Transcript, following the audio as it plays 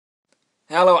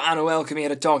Hello and welcome here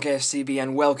to Talk FCB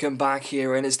and welcome back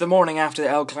here. And it's the morning after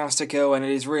El Clasico, and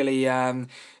it is really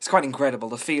it's quite incredible.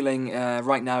 The feeling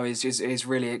right now is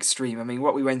really extreme. I mean,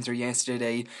 what we went through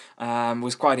yesterday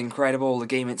was quite incredible. The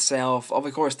game itself,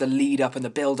 of course, the lead up and the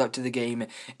build up to the game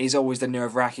is always the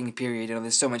nerve wracking period. You know,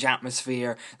 there's so much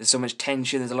atmosphere, there's so much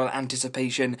tension, there's a lot of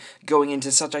anticipation going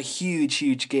into such a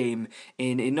huge game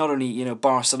in not only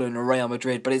Barcelona and Real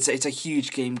Madrid, but it's a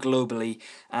huge game globally,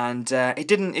 and it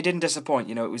didn't disappoint.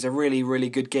 You know, it was a really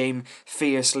good game,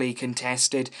 fiercely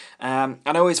contested. And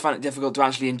I always find it difficult to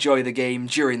actually enjoy the game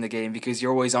during the game because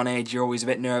you're always on edge, you're always a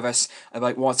bit nervous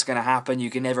about what's going to happen. You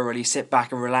can never really sit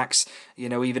back and relax,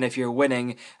 even if you're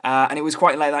winning. And it was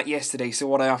quite like that yesterday. So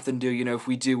what I often do, if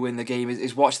we do win the game,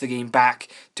 is watch the game back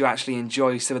to actually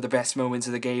enjoy some of the best moments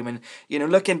of the game. And,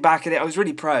 looking back at it, I was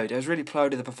really proud. I was really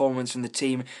proud of the performance from the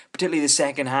team, particularly the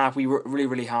second half. We worked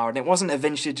really hard. And it wasn't a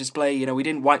vintage display. We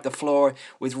didn't wipe the floor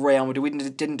with Real Madrid. We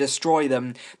didn't destroy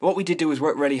them, but what we did do was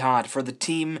work really hard for the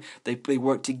team. They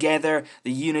worked together.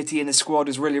 The unity in the squad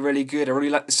was really good. I really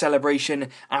liked the celebration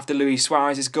after Luis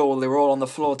Suarez's goal. They were all on the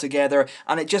floor together,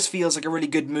 and it just feels like a really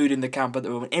good mood in the camp at the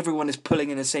moment. Everyone is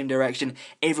pulling in the same direction.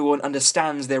 Everyone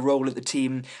understands their role at the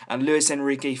team, and Luis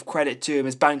Enrique, credit to him,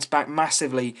 has bounced back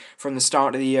massively from the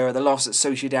start of the year. The loss at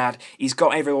Sociedad, he's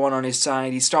got everyone on his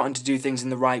side. He's starting to do things in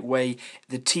the right way.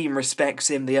 The team respects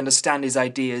him. They understand his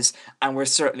ideas, and we're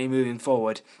certainly moving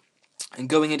forward. And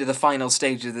going into the final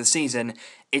stage of the season,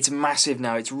 it's massive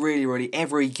now. It's really,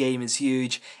 every game is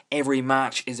huge. Every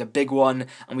match is a big one,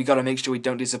 and we got to make sure we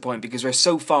don't disappoint because we're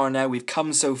so far now. We've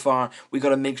come so far. We got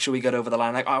to make sure we get over the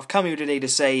line. I've come here today to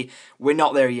say we're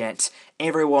not there yet.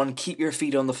 Everyone, keep your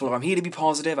feet on the floor. I'm here to be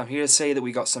positive. I'm here to say that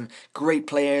we got some great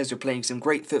players. We're playing some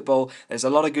great football. There's a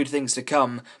lot of good things to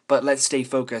come, but let's stay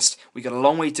focused. We got a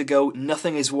long way to go.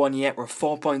 Nothing is won yet. We're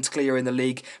 4 points clear in the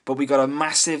league, but we got a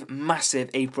massive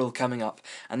April coming up,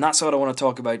 and that's what I want to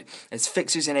talk about. It's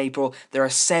fixtures in April. There are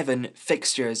 7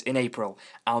 fixtures in April.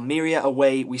 Almeria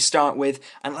away we start with,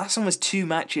 and last one was 2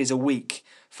 matches a week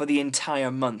for the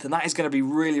entire month, and that is going to be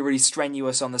really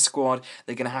strenuous on the squad.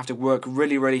 They're going to have to work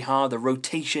really hard. The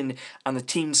rotation and the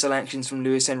team selections from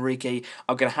Luis Enrique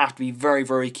are going to have to be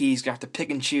very key. He's going to have to pick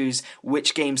and choose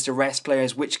which games to rest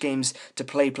players, which games to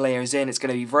play players in. It's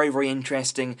going to be very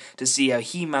interesting to see how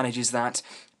he manages that.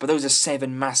 But those are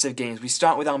 7 massive games. We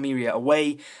start with Almeria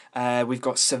away. We've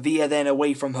got Sevilla then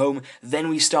away from home. Then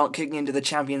we start kicking into the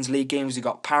Champions League games. We've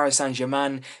got Paris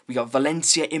Saint-Germain. We got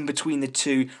Valencia in between the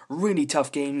two. Really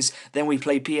tough games. Then we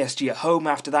play PSG at home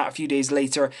after that a few days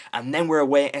later. And then we're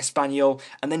away at Espanyol.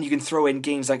 And then you can throw in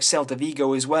games like Celta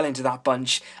Vigo as well into that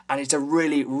bunch. And it's a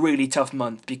really tough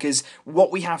month because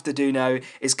what we have to do now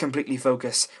is completely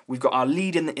focus. We've got our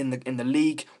lead in the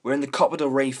league. We're in the Copa del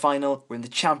Rey final. We're in the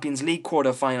Champions League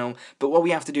quarter-final. But what we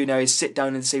have to do now is sit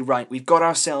down and say, right, we've got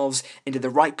ourselves into the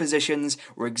right positions.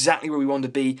 We're exactly where we want to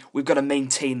be. We've got to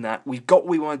maintain that. We've got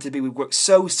what we want it to be. We've worked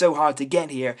so hard to get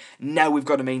here. Now we've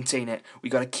got to maintain it.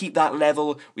 We've got to keep that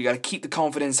level. We've got to keep the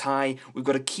confidence high. We've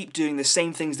got to keep doing the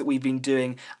same things that we've been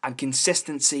doing. And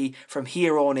consistency from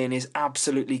here on in is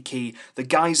absolutely key. The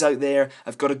guys out there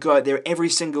have got to go out there every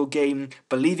single game,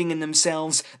 believing in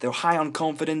themselves. They're high on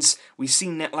confidence. We've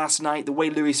seen that last night. The way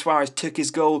Luis Suarez took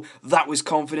his goal, that was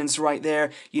confidence right there.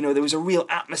 There was a real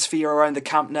atmosphere around the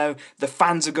camp now. The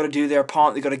fans have got to do their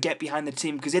part. They've got to get behind the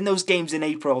team because in those games in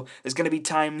April, there's going to be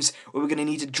times where we're going to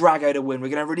need to drag out a win. We're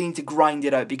going to really need to grind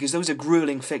it out because those are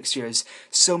grueling fixtures.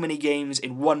 So many games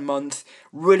in 1 month,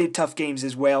 really tough games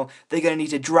as well. They're going to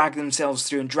need to drag themselves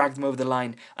through and drag them over the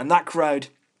line. And that crowd,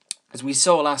 as we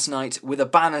saw last night, with the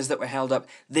banners that were held up,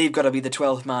 they've got to be the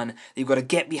 12th man. They've got to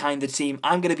get behind the team.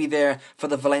 I'm going to be there for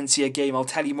the Valencia game. I'll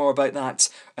tell you more about that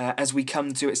as we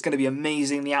come to it. It's going to be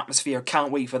amazing, the atmosphere.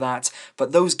 Can't wait for that.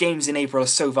 But those games in April are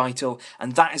so vital,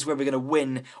 and that is where we're going to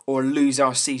win or lose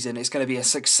our season. It's going to be a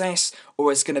success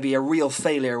or it's going to be a real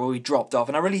failure where we dropped off.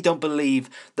 And I really don't believe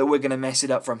that we're going to mess it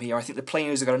up from here. I think the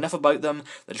players have got enough about them.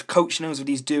 The coach knows what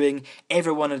he's doing.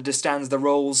 Everyone understands the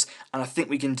roles, and I think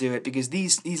we can do it because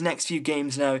these next few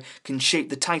games now can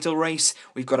shape the title race.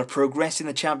 We've got to progress in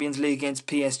the Champions League against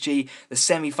PSG. The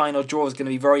semi-final draw is going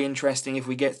to be very interesting if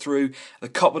we get through. The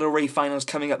Copa del Rey finals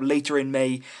coming up later in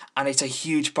May, and it's a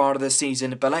huge part of the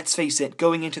season. But let's face it,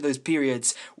 going into those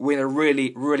periods, we're in a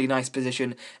really nice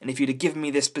position. And if you'd have given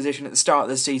me this position at the start of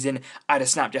the season, I'd have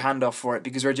snapped your hand off for it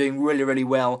because we're doing really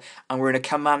well, and we're in a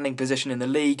commanding position in the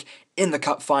league, in the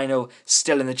cup final,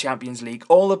 still in the Champions League.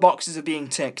 All the boxes are being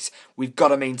ticked. We've got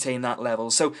to maintain that level.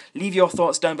 So leave your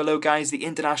thoughts down below, guys. The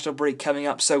international break coming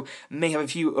up, so may have a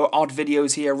few odd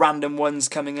videos here, random ones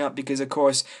coming up, because of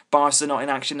course Barca are not in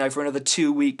action now for another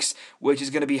 2 weeks, which is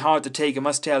going to be hard to take, I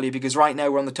must tell you, because right now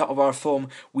we're on the top of our form.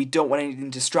 We don't want anything to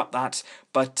disrupt that.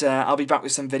 But I'll be back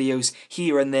with some videos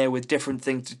here and there with different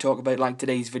things to talk about, like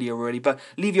today's video really. But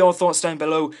leave your thoughts down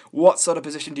below. What sort of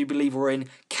position do you believe we're in?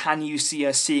 Can you see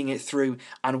us seeing it through?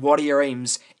 And what are your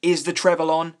aims? Is the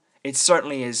treble on? It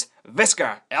certainly is.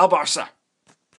 Visca El Barça!